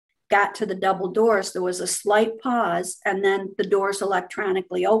got to the double doors, there was a slight pause, and then the doors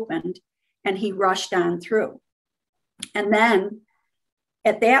electronically opened and he rushed on through. And then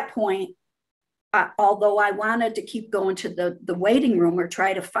at that point, although I wanted to keep going to the waiting room or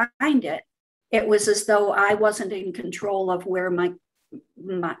try to find it, it was as though I wasn't in control of where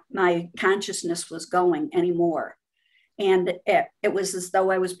my consciousness was going anymore. And it was as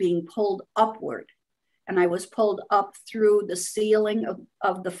though I was being pulled upward. And I was pulled up through the ceiling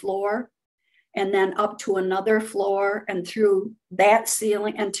of the floor, and then up to another floor and through that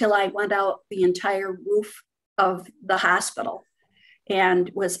ceiling until I went out the entire roof of the hospital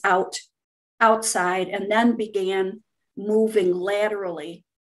and was outside, and then began moving laterally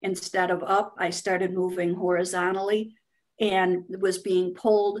instead of up. I started moving horizontally and was being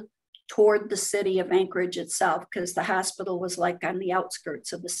pulled toward the city of Anchorage itself, because the hospital was like on the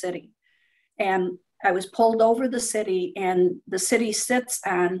outskirts of the city. And I was pulled over the city, and the city sits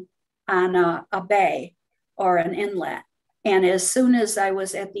on a bay or an inlet. And as soon as I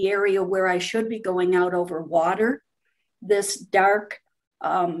was at the area where I should be going out over water, this dark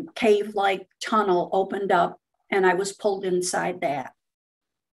cave-like tunnel opened up, and I was pulled inside that.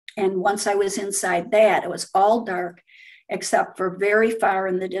 And once I was inside that, it was all dark, except for very far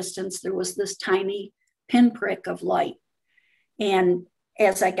in the distance, there was this tiny pinprick of light. And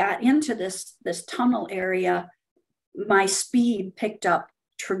as I got into this tunnel area, my speed picked up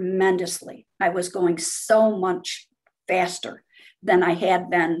tremendously. I was going so much faster than I had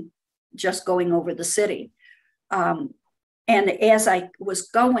been just going over the city. And as I was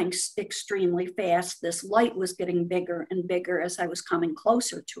going extremely fast, this light was getting bigger and bigger as I was coming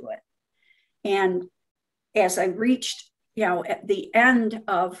closer to it. And as I reached, at the end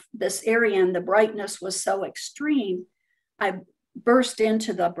of this area, and the brightness was so extreme, I burst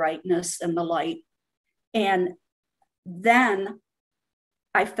into the brightness and the light. And then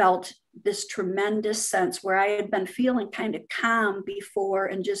I felt this tremendous sense where I had been feeling kind of calm before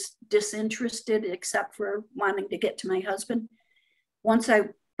and just disinterested, except for wanting to get to my husband. Once I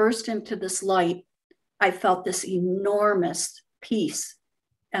burst into this light, I felt this enormous peace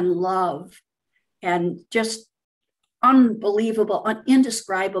and love and just unbelievable,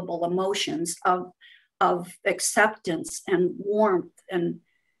 indescribable emotions of acceptance and warmth and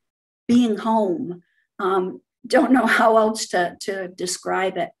being home. Don't know how else to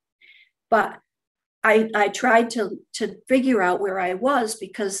describe it. But I tried to figure out where I was,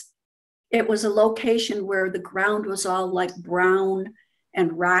 because it was a location where the ground was all like brown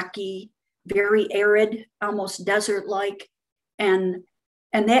and rocky, very arid, almost desert-like. And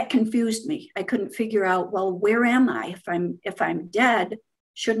that confused me. I couldn't figure out, well, where am I? If I'm dead,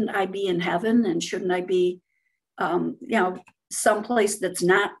 shouldn't I be in heaven? And shouldn't I be, someplace that's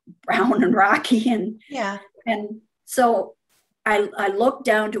not brown and rocky? And so I looked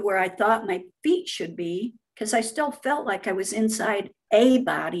down to where I thought my feet should be, because I still felt like I was inside a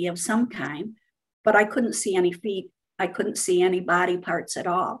body of some kind, but I couldn't see any feet. I couldn't see any body parts at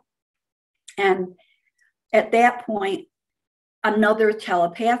all. And at that point, another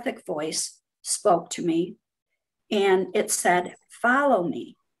telepathic voice spoke to me, and it said, "Follow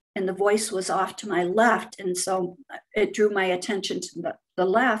me." And the voice was off to my left. And so it drew my attention to the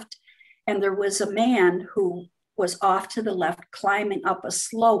left. And there was a man who was off to the left, climbing up a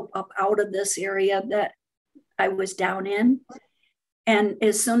slope up out of this area that I was down in. And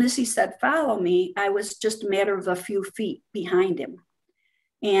as soon as he said, "Follow me," I was just a matter of a few feet behind him.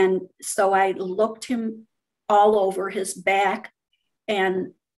 And so I looked him all over his back,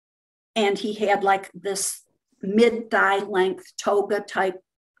 and he had like this mid-thigh length toga type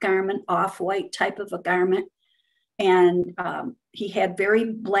garment, off-white type of a garment. And he had very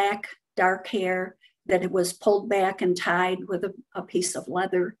black, dark hair that it was pulled back and tied with a piece of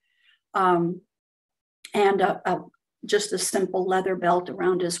leather, and just a simple leather belt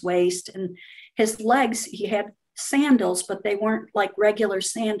around his waist. And his legs, he had sandals, but they weren't like regular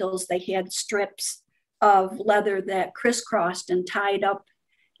sandals. They had strips of leather that crisscrossed and tied up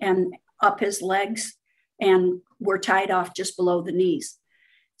and up his legs and were tied off just below the knees.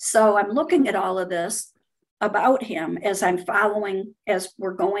 So I'm looking at all of this about him as I'm following, as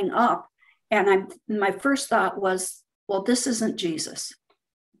we're going up. And my first thought was, well, this isn't Jesus.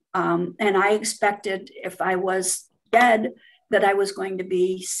 And I expected, if I was dead, that I was going to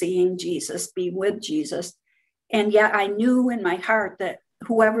be seeing Jesus, be with Jesus. And yet I knew in my heart that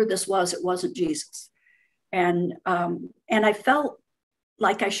whoever this was, it wasn't Jesus. And I felt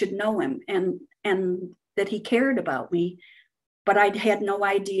like I should know him and that he cared about me, but I had no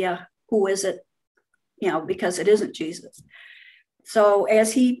idea who is it, because it isn't Jesus. So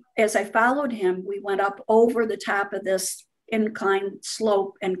as I followed him, we went up over the top of this incline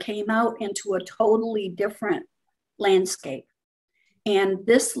slope and came out into a totally different landscape. And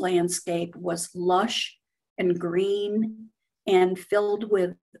this landscape was lush and green and filled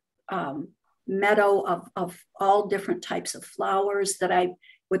with meadow of all different types of flowers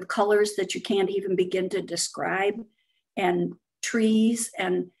with colors that you can't even begin to describe, and trees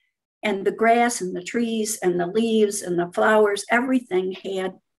and the grass and the trees and the leaves and the flowers, everything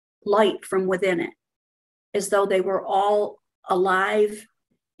had light from within it, as though they were all alive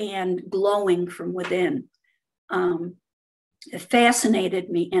and glowing from within. It fascinated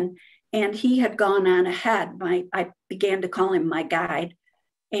me, and he had gone on ahead. I began to call him my guide,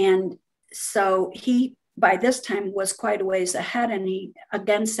 and so he, by this time, was quite a ways ahead, and he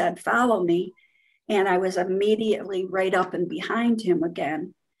again said, "Follow me," and I was immediately right up and behind him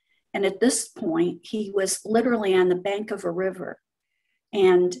again. And at this point, he was literally on the bank of a river,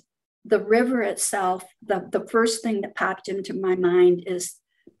 and the river itself, the first thing that popped into my mind is,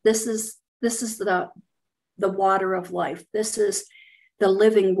 this is the water of life. This is the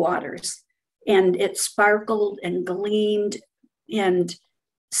living waters. And it sparkled and gleamed and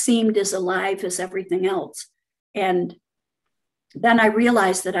seemed as alive as everything else. And then I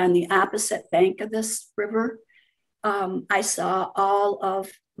realized that on the opposite bank of this river, I saw all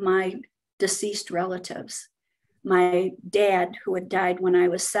of my deceased relatives. My dad, who had died when I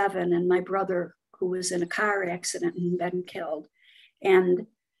was 7, and my brother, who was in a car accident and been killed, and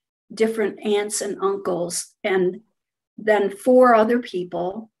different aunts and uncles, and then 4 other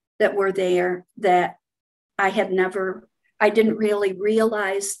people that were there that I didn't really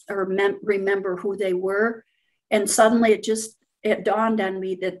realize or remember who they were. And suddenly it dawned on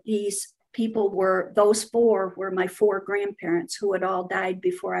me that those 4 were my 4 grandparents who had all died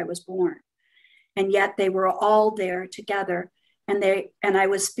before I was born. And yet they were all there together, and I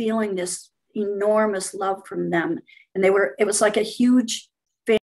was feeling this enormous love from them. And it was like a huge